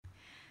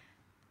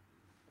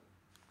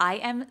I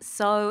am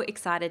so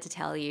excited to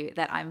tell you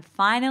that I'm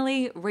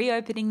finally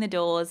reopening the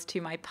doors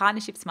to my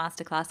Partnerships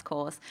Masterclass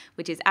course,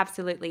 which is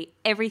absolutely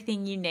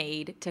everything you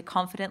need to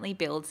confidently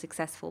build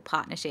successful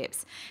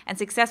partnerships. And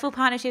successful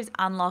partnerships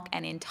unlock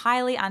an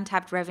entirely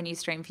untapped revenue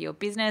stream for your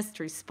business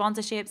through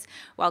sponsorships,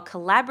 while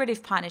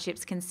collaborative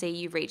partnerships can see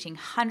you reaching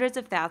hundreds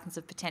of thousands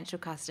of potential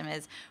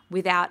customers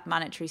without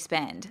monetary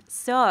spend.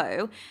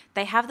 So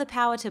they have the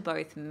power to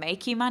both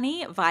make you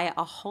money via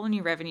a whole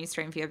new revenue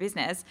stream for your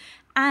business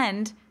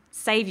and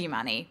save you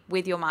money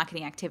with your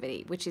marketing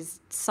activity, which is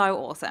so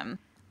awesome.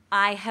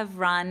 I have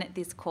run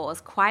this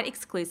course quite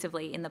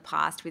exclusively in the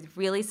past with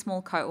really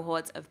small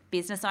cohorts of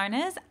business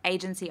owners,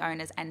 agency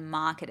owners, and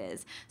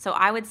marketers. So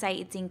I would say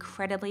it's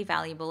incredibly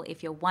valuable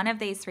if you're one of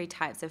these three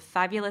types of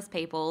fabulous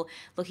people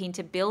looking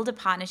to build a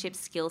partnership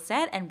skill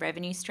set and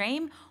revenue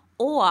stream,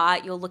 or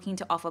you're looking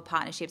to offer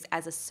partnerships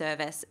as a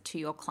service to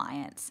your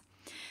clients.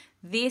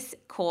 This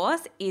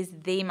course is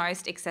the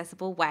most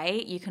accessible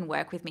way you can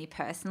work with me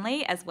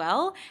personally as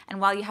well.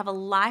 And while you have a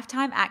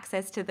lifetime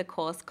access to the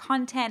course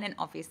content and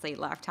obviously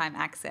lifetime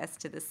access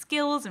to the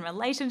skills and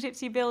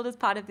relationships you build as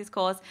part of this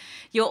course,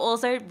 you're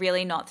also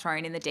really not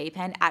thrown in the deep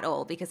end at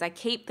all, because I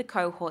keep the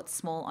cohort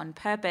small on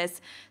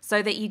purpose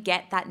so that you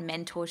get that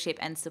mentorship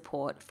and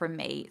support from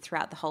me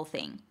throughout the whole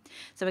thing.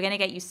 So we're going to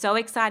get you so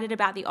excited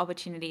about the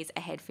opportunities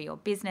ahead for your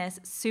business,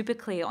 super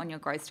clear on your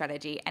growth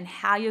strategy, and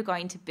how you're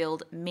going to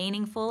build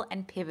meaningful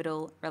and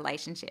pivotal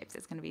relationships.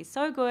 It's going to be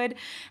so good.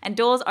 And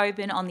doors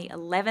open on the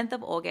 11th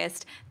of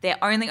August.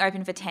 They're only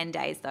open for 10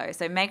 days though.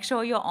 So make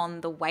sure you're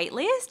on the wait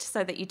list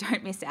so that you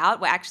don't miss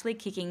out. We're actually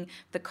kicking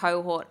the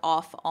cohort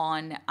off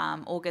on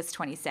August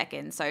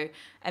 22nd. So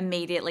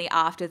immediately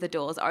after the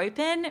doors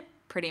open,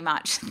 pretty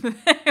much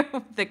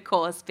the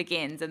course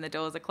begins and the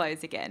doors are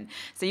closed again.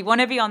 So you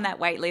want to be on that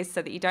wait list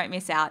so that you don't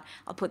miss out.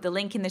 I'll put the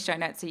link in the show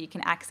notes so you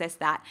can access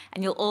that.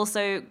 And you'll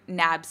also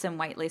nab some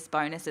waitlist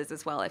bonuses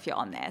as well if you're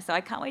on there. So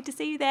I can't wait to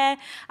see you there.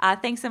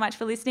 Thanks so much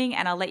for listening,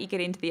 and I'll let you get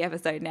into the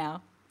episode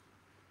now.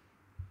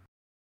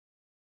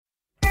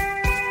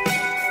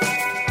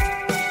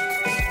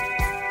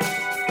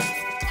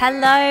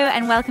 Hello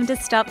and welcome to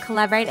Stop,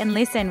 Collaborate and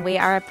Listen. We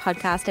are a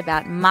podcast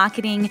about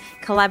marketing,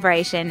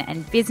 collaboration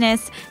and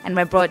business, and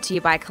we're brought to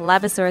you by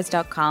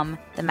Collabosaurus.com,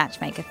 the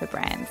matchmaker for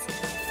brands.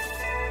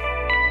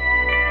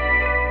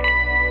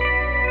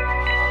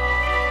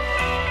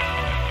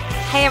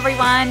 Hey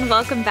everyone,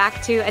 welcome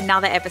back to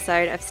another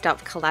episode of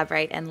Stop,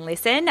 Collaborate and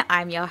Listen.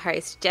 I'm your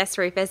host, Jess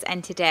Rufus,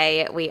 and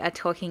today we are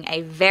talking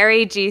a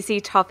very juicy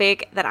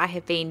topic that I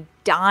have been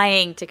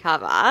dying to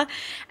cover,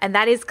 and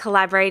that is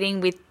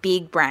collaborating with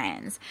big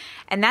brands.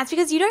 And that's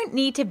because you don't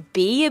need to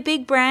be a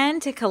big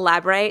brand to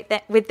collaborate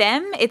with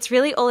them. It's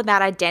really all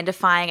about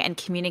identifying and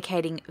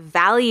communicating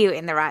value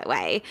in the right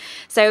way.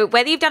 So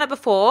whether you've done it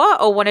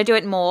before or want to do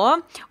it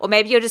more, or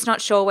maybe you're just not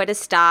sure where to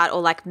start,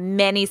 or like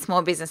many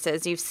small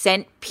businesses, you've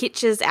sent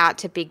pitches out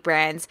to big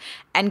brands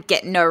and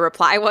get no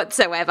reply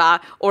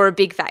whatsoever, or a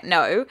big fat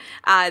no,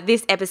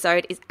 this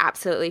episode is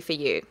absolutely for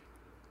you.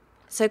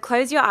 So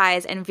close your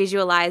eyes and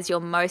visualize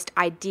your most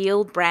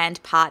ideal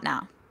brand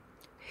partner.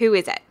 Who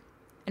is it?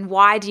 And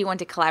why do you want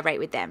to collaborate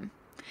with them?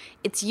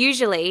 It's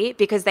usually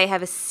because they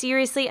have a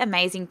seriously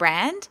amazing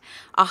brand,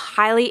 a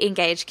highly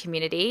engaged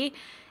community,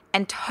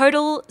 and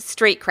total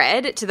street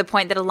cred to the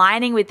point that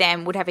aligning with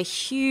them would have a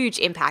huge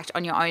impact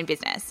on your own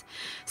business.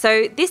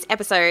 So this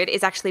episode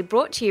is actually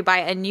brought to you by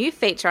a new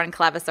feature on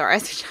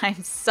Collabosaurus, which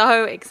I'm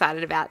so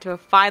excited about to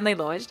have finally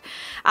launched.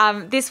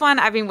 This one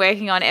I've been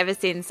working on ever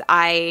since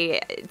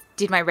I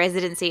did my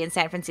residency in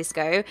San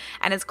Francisco,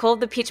 and it's called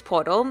the Pitch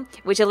Portal,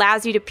 which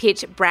allows you to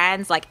pitch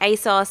brands like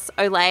ASOS,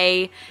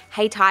 Olay,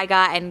 Hey Tiger,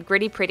 and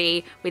Gritty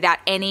Pretty without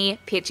any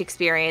pitch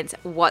experience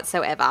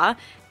whatsoever,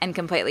 and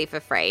completely for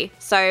free.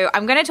 So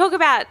I'm going to talk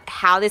about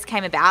how this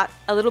came about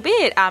a little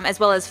bit, as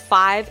well as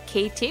 5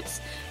 key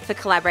tips for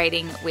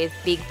collaborating with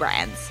big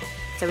brands.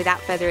 So without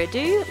further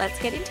ado, let's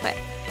get into it.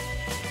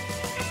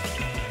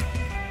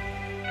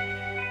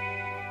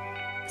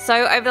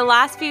 So over the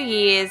last few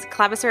years,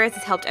 Collabosaurus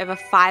has helped over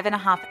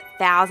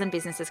 5,500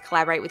 businesses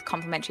collaborate with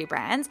complementary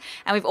brands.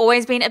 And we've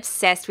always been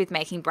obsessed with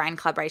making brand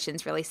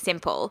collaborations really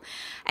simple.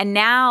 And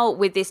now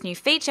with this new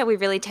feature, we've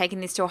really taken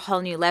this to a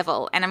whole new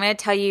level. And I'm going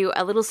to tell you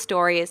a little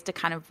story as to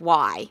kind of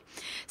why.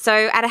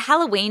 So at a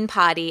Halloween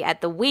party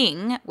at The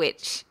Wing,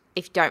 which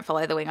if you don't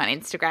follow The Wing on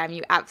Instagram,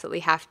 you absolutely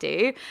have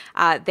to.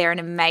 They're an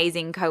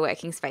amazing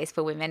co-working space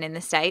for women in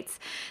the States.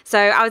 So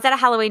I was at a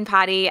Halloween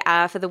party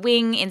for The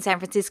Wing in San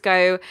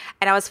Francisco,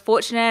 and I was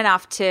fortunate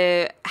enough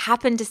to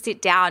happen to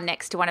sit down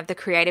next to one of the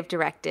creative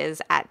directors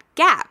at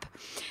Gap.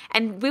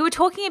 And we were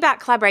talking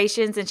about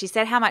collaborations, and she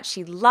said how much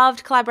she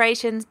loved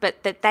collaborations,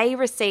 but that they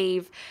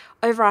receive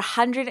over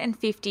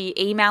 150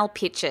 email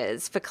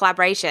pitches for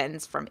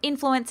collaborations from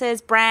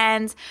influencers,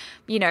 brands,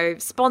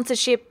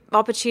 sponsorship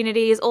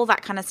opportunities, all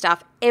that kind of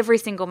stuff every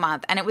single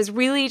month. And it was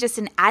really just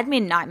an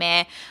admin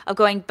nightmare of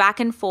going back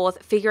and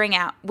forth, figuring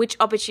out which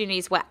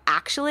opportunities were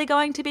actually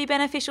going to be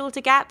beneficial to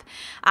Gap,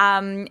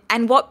 and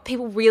what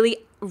people really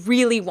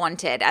really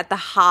wanted at the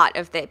heart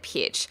of their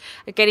pitch,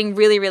 getting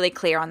really, really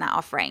clear on that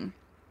offering.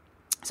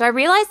 So I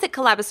realized that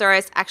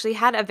Collabosaurus actually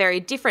had a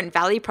very different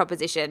value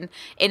proposition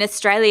in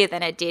Australia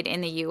than it did in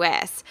the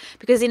US.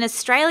 Because in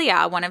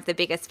Australia, one of the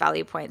biggest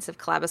value points of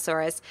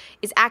Collabosaurus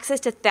is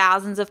access to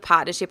thousands of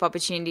partnership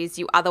opportunities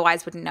you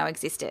otherwise wouldn't know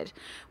existed.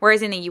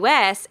 Whereas in the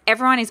US,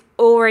 everyone is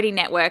already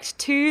networked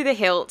to the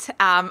hilt.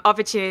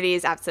 Opportunity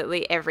is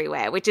absolutely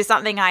everywhere, which is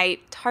something I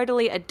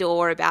totally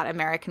adore about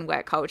American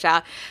work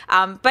culture.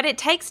 But it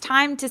takes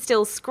time to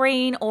still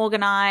screen,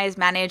 organize,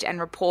 manage, and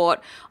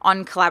report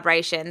on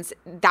collaborations.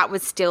 That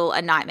was still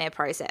a nightmare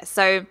process.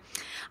 So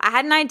I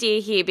had an idea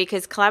here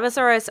because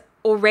Collabosaurus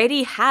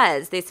already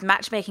has this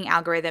matchmaking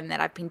algorithm that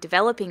I've been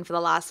developing for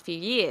the last few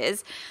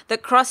years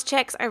that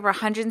cross-checks over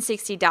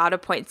 160 data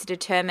points to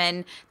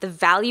determine the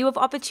value of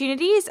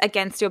opportunities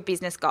against your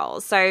business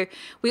goals. So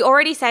we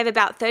already save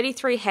about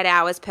 33 head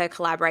hours per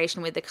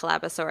collaboration with the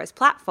Collabosaurus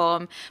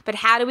platform, but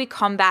how do we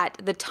combat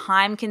the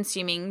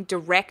time-consuming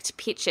direct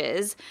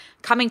pitches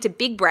coming to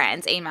big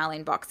brands' email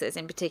inboxes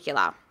in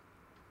particular?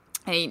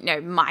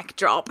 Mic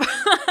drop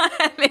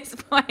at this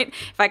point.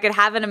 If I could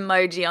have an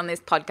emoji on this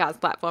podcast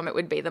platform, it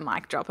would be the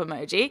mic drop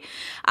emoji.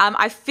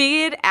 I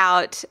figured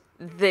out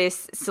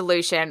this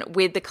solution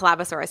with the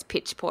Collabosaurus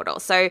Pitch Portal.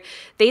 So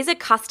these are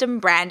custom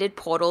branded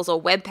portals or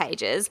web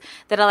pages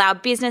that allow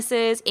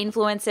businesses,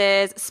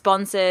 influencers,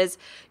 sponsors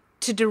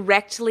to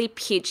directly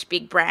pitch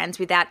big brands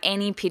without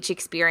any pitch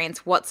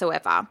experience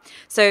whatsoever.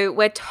 So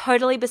we're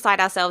totally beside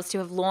ourselves to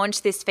have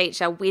launched this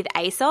feature with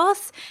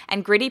ASOS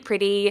and Gritty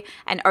Pretty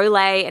and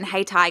Olay and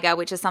Hey Tiger,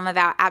 which are some of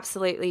our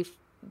absolutely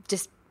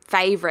just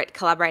favorite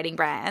collaborating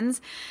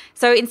brands.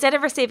 So instead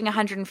of receiving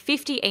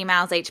 150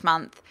 emails each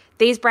month,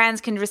 these brands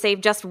can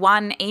receive just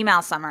one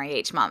email summary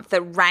each month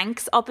that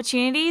ranks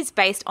opportunities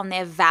based on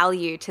their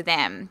value to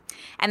them.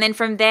 And then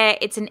from there,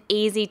 it's an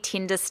easy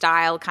Tinder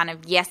style kind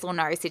of yes or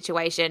no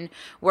situation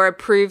where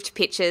approved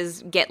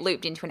pitches get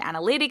looped into an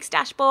analytics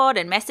dashboard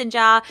and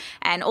Messenger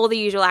and all the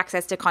usual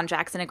access to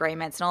contracts and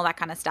agreements and all that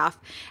kind of stuff.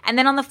 And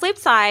then on the flip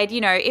side,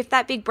 if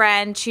that big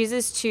brand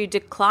chooses to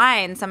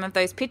decline some of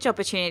those pitch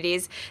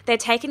opportunities, they're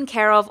taken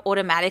care of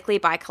automatically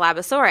by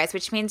Collabosaurus,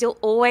 which means you'll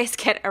always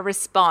get a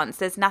response.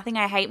 There's nothing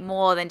I hate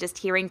more than just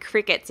hearing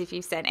crickets if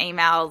you've sent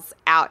emails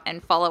out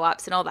and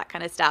follow-ups and all that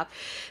kind of stuff.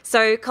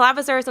 So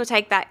Collabosaurus will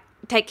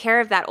take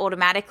care of that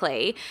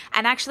automatically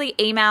and actually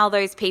email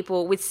those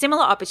people with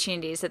similar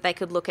opportunities that they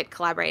could look at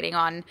collaborating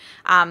on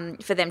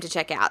for them to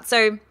check out.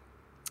 So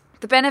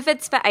the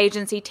benefits for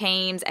agency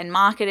teams and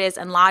marketers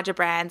and larger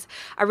brands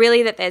are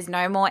really that there's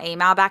no more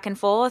email back and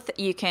forth.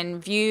 You can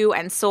view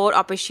and sort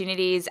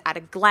opportunities at a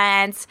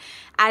glance.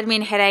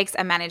 Admin headaches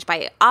are managed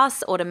by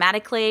us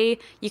automatically.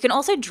 You can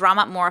also drum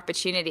up more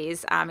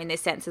opportunities in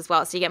this sense as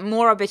well. So you get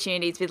more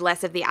opportunities with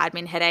less of the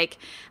admin headache.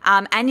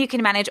 And you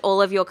can manage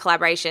all of your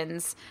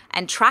collaborations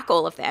and track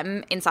all of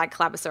them inside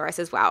Collabosaurus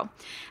as well.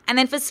 And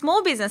then for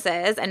small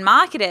businesses and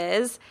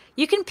marketers,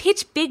 you can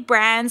pitch big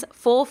brands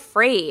for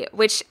free,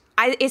 which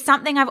is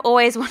something I've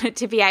always wanted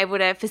to be able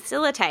to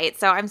facilitate.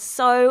 So I'm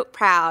so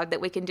proud that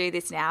we can do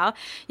this now.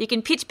 You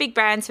can pitch big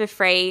brands for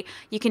free.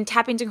 You can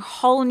tap into a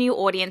whole new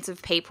audience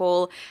of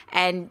people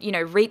and,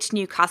 reach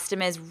new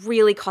customers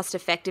really cost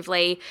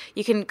effectively.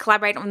 You can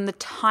collaborate on the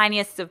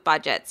tiniest of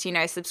budgets.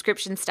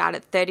 Subscriptions start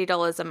at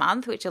 $30 a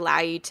month, which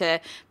allow you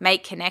to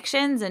make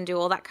connections and do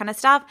all that kind of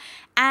stuff.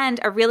 And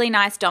a really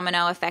nice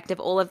domino effect of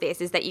all of this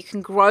is that you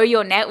can grow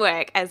your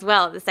network as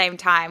well at the same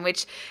time,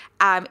 which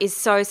is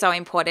so, so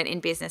important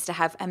in business to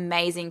have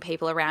amazing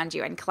people around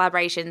you, and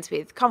collaborations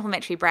with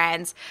complementary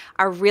brands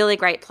are a really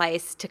great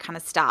place to kind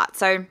of start.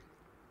 So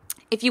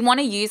if you want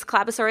to use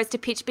Collabosaurus to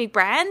pitch big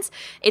brands,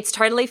 it's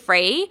totally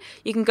free.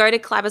 You can go to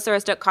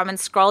collabosaurus.com and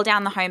scroll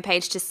down the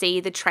homepage to see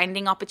the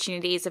trending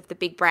opportunities of the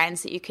big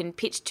brands that you can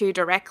pitch to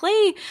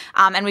directly.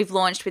 And we've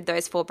launched with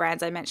those 4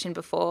 brands I mentioned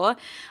before.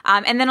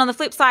 And then on the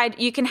flip side,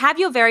 you can have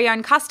your very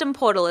own custom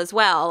portal as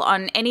well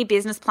on any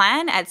business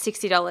plan at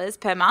 $60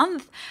 per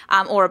month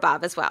or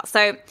above as well.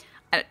 So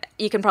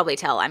you can probably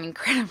tell I'm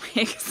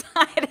incredibly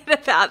excited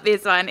about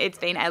this one. It's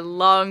been a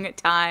long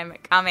time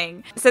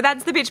coming. So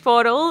that's the Pitch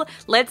Portal.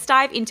 Let's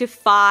dive into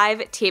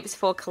 5 tips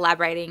for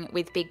collaborating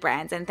with big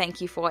brands. And thank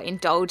you for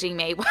indulging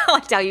me while I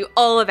tell you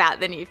all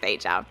about the new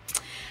feature.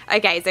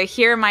 Okay, so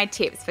here are my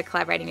tips for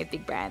collaborating with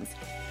big brands.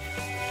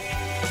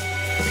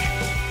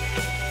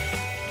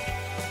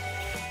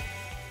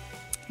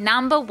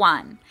 Number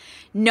 1,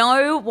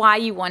 know why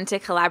you want to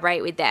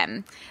collaborate with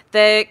them.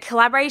 The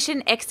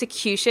collaboration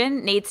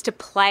execution needs to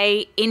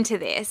play into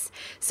this.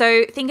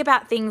 So think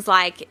about things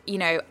like,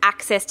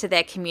 access to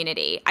their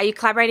community. Are you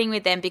collaborating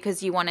with them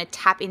because you want to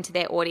tap into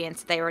their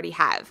audience that they already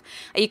have?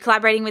 Are you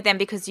collaborating with them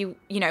because you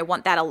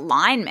want that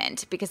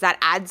alignment, because that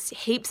adds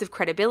heaps of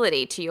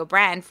credibility to your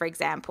brand, for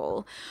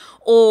example?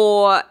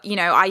 Or,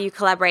 are you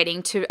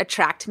collaborating to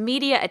attract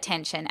media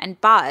attention and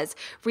buzz?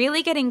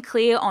 Really getting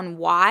clear on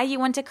why you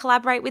want to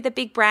collaborate with a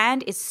big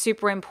brand is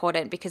super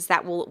important, because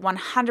that will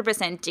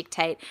 100%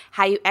 dictate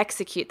how you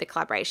execute the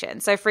collaboration.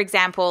 So for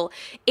example,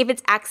 if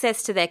it's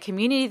access to their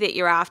community that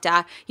you're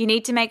after, you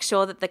need to make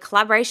sure that the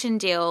collaboration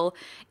deal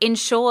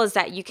ensures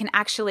that you can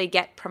actually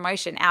get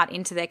promotion out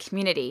into their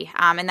community.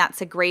 And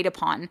that's agreed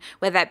upon,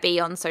 whether that be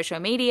on social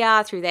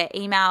media, through their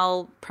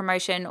email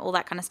promotion, all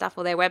that kind of stuff,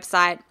 or their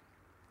website.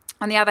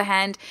 On the other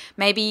hand,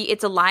 maybe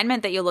it's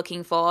alignment that you're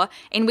looking for,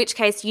 in which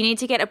case you need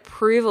to get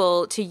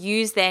approval to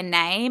use their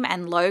name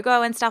and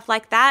logo and stuff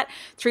like that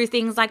through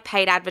things like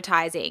paid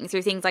advertising,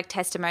 through things like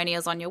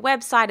testimonials on your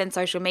website and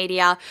social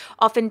media.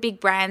 Often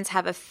big brands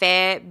have a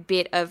fair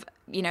bit of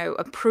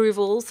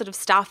approval sort of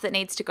stuff that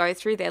needs to go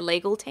through their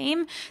legal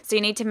team. So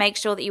you need to make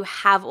sure that you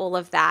have all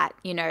of that,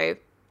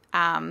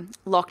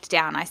 locked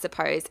down, I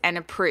suppose, and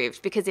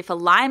approved. Because if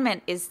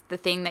alignment is the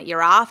thing that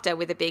you're after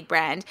with a big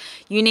brand,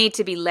 you need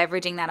to be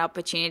leveraging that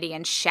opportunity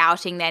and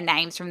shouting their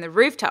names from the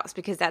rooftops,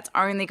 because that's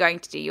only going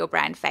to do your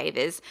brand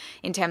favors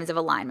in terms of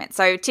alignment.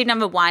 So tip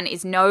number 1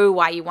 is know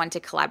why you want to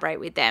collaborate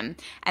with them,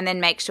 and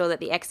then make sure that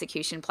the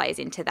execution plays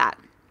into that.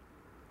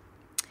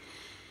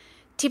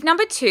 Tip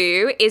number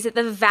 2 is that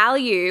the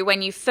value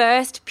when you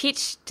first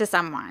pitch to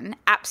someone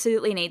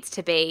absolutely needs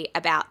to be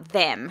about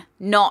them,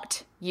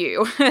 not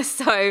you.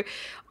 So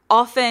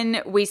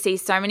often we see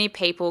so many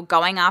people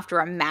going after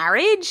a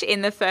marriage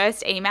in the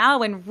first email,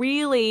 when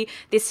really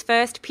this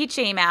first pitch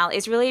email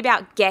is really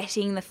about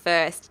getting the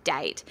first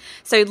date.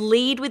 So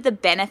lead with the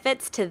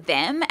benefits to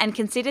them and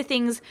consider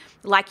things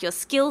like your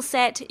skill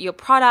set, your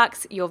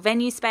products, your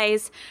venue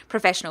space,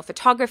 professional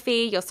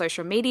photography, your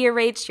social media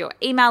reach, your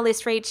email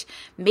list reach,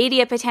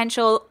 media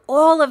potential.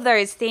 All of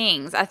those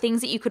things are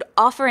things that you could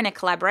offer in a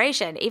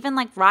collaboration, even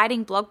like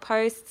writing blog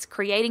posts,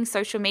 creating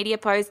social media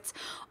posts,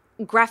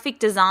 graphic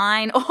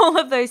design. All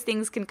of those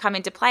things can come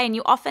into play, and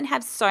you often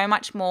have so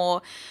much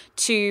more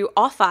to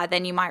offer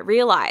than you might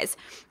realize.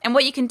 And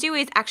what you can do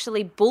is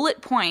actually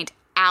bullet point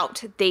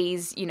out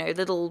these,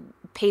 little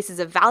pieces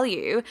of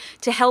value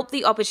to help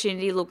the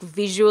opportunity look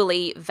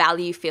visually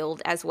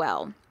value-filled as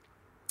well.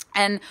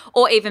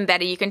 Or even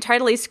better, you can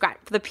totally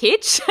scrap the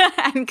pitch,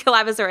 and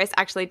Collabosaurus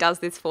actually does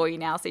this for you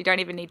now, so you don't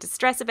even need to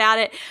stress about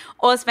it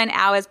or spend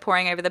hours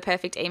poring over the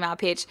perfect email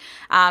pitch.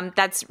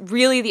 That's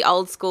really the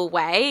old school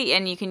way,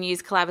 and you can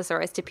use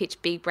Collabosaurus to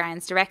pitch big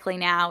brands directly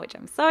now, which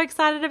I'm so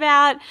excited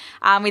about,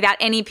 without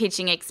any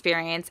pitching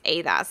experience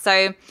either.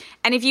 So,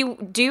 and if you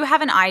do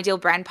have an ideal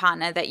brand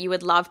partner that you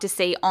would love to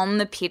see on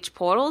the pitch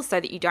portal so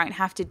that you don't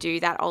have to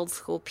do that old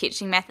school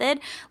pitching method,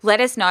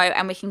 let us know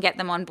and we can get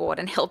them on board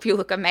and help you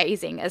look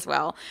amazing as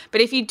well.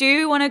 But if you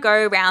do want to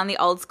go around the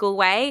old school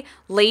way,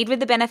 lead with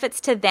the benefits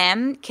to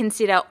them,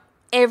 consider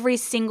every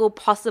single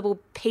possible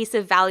piece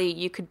of value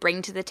you could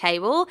bring to the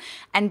table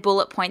and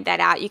bullet point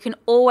that out. You can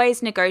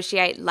always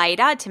negotiate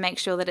later to make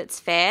sure that it's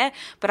fair,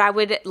 but I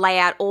would lay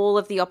out all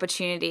of the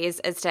opportunities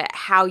as to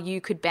how you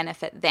could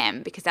benefit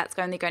them, because that's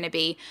only going to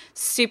be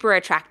super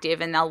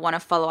attractive and they'll want to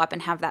follow up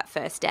and have that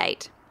first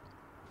date.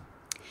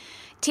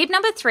 Tip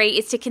number 3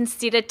 is to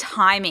consider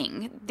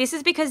timing. This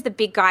is because the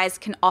big guys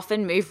can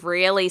often move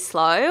really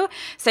slow.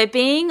 So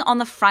being on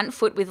the front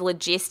foot with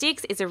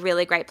logistics is a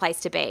really great place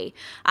to be.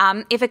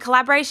 If a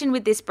collaboration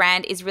with this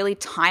brand is really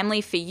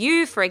timely for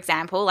you, for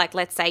example, like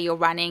let's say you're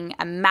running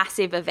a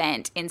massive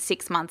event in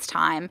 6 months'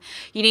 time,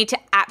 you need to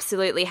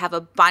absolutely have a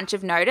bunch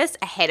of notice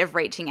ahead of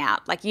reaching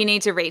out. Like you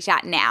need to reach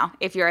out now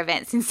if your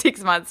event's in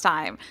 6 months'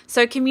 time.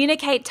 So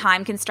communicate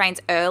time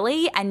constraints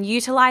early and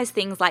utilize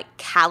things like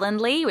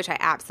Calendly, which I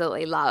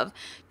absolutely love,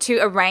 to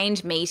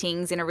arrange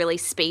meetings in a really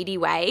speedy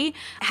way.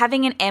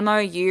 Having an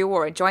MOU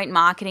or a joint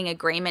marketing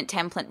agreement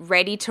template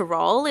ready to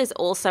roll is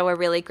also a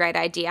really great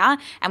idea,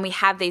 and we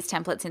have these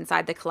templates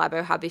inside the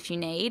Collabo Hub if you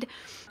need.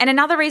 And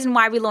another reason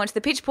why we launched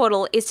the pitch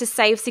portal is to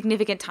save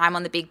significant time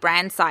on the big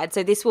brand side,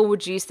 so this will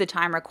reduce the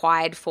time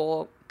required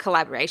for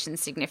collaboration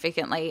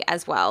significantly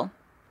as well.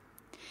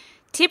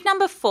 Tip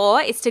number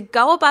 4 is to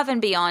go above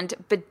and beyond,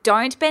 but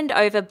don't bend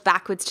over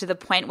backwards to the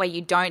point where you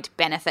don't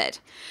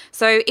benefit.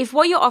 So if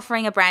what you're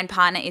offering a brand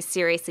partner is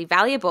seriously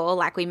valuable,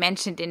 like we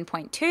mentioned in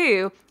point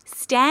 2,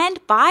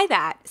 stand by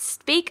that.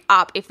 Speak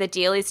up if the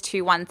deal is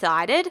too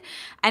one-sided.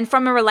 And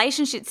from a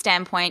relationship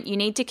standpoint, you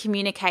need to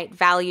communicate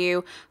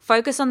value,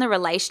 focus on the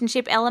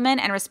relationship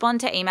element, and respond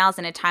to emails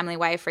in a timely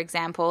way, for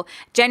example.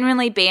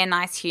 Genuinely be a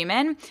nice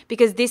human,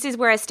 because this is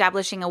where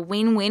establishing a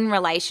win-win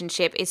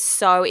relationship is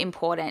so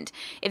important.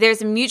 If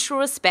there's a mutual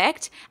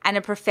respect and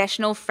a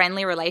professional,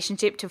 friendly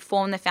relationship to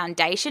form the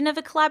foundation of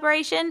a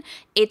collaboration,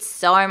 it's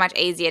so much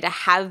easier to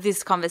have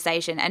this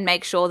conversation and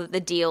make sure that the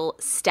deal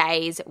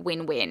stays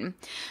win-win.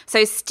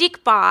 So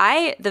stick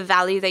by the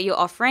value that you're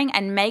offering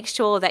and make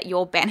sure that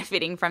you're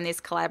benefiting from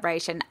this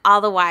collaboration.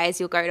 Otherwise,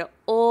 you'll go to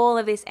all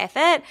of this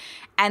effort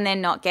and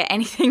then not get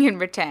anything in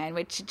return,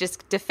 which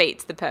just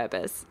defeats the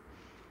purpose.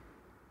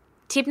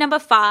 Tip number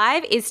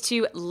 5 is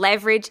to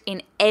leverage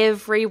in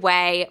every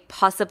way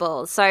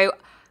possible. So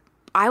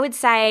I would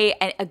say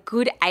a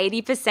good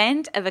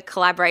 80% of a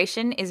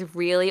collaboration is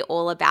really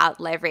all about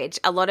leverage.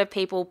 A lot of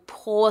people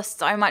pour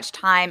so much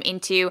time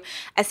into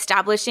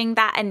establishing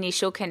that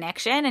initial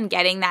connection and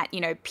getting that,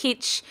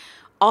 pitch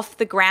off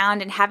the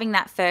ground and having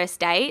that first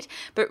date.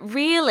 But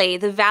really,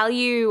 the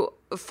value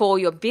for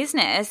your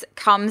business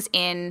comes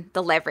in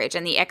the leverage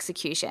and the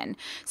execution.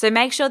 So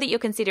make sure that you're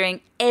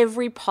considering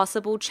every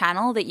possible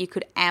channel that you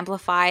could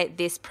amplify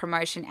this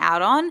promotion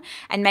out on,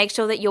 and make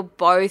sure that you're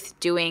both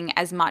doing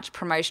as much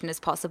promotion as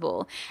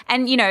possible.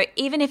 And, you know,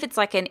 even if it's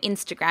like an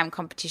Instagram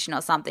competition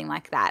or something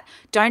like that,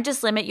 don't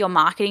just limit your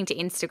marketing to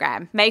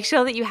Instagram. Make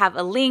sure that you have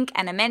a link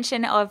and a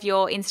mention of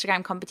your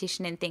Instagram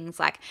competition in things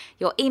like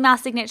your email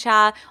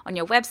signature, on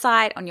your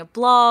website, on your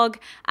blog,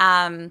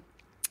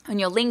 on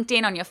your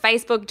LinkedIn, on your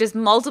Facebook, just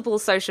multiple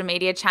social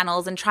media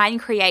channels, and try and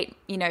create,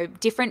 you know,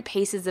 different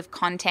pieces of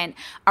content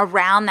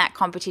around that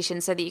competition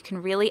so that you can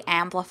really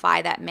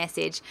amplify that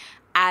message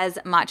as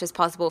much as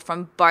possible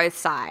from both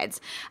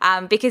sides,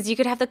 because you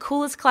could have the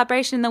coolest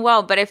collaboration in the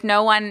world, but if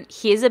no one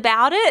hears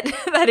about it,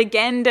 that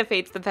again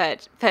defeats the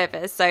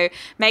purpose. So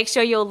make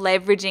sure you're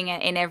leveraging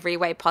it in every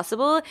way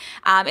possible.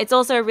 It's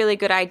also a really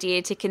good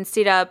idea to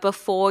consider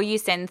before you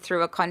send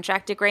through a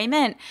contract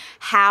agreement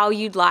how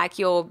you'd like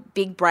your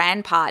big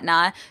brand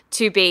partner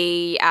to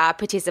be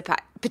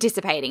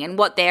participating and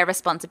what their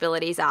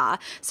responsibilities are,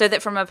 so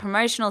that from a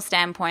promotional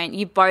standpoint,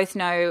 you both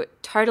know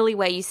totally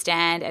where you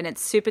stand and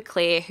it's super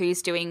clear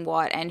who's doing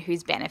what and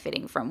who's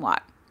benefiting from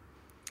what.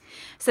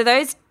 So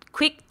those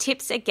quick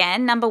tips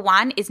again, number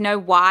 1 is know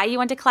why you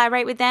want to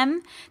collaborate with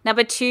them.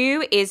 Number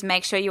 2 is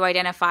make sure you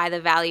identify the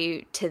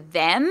value to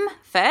them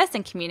first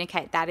and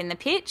communicate that in the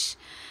pitch.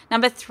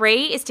 Number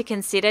 3 is to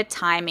consider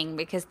timing,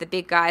 because the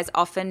big guys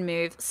often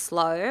move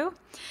slow.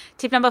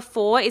 Tip number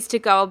 4 is to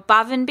go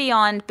above and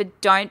beyond,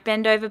 but don't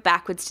bend over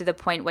backwards to the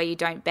point where you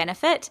don't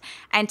benefit.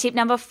 And tip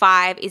number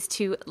 5 is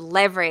to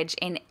leverage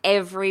in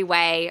every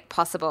way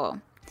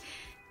possible.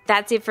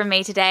 That's it from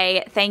me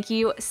today. Thank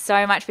you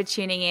so much for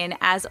tuning in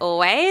as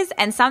always.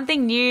 And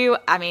something new,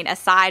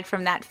 aside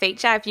from that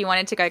feature, if you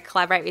wanted to go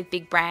collaborate with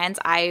big brands,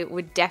 I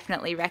would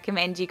definitely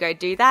recommend you go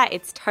do that.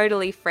 It's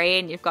totally free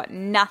and you've got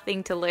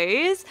nothing to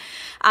lose.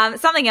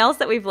 Something else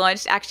that we've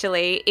launched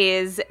actually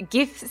is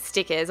GIF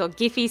stickers or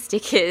Giphy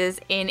stickers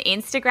in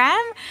Instagram,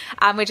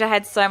 which I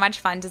had so much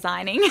fun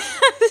designing.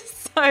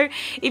 So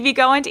if you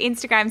go onto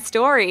Instagram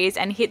stories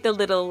and hit the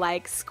little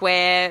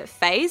square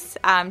face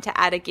to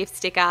add a gift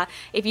sticker,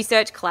 if you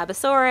search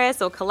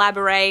Collabosaurus or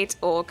Collaborate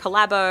or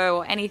Collabo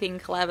or anything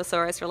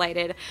Collabosaurus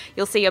related,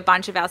 you'll see a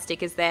bunch of our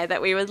stickers there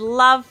that we would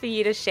love for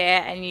you to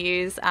share and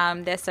use.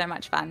 They're so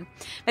much fun.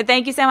 But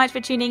thank you so much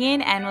for tuning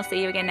in, and we'll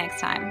see you again next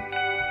time.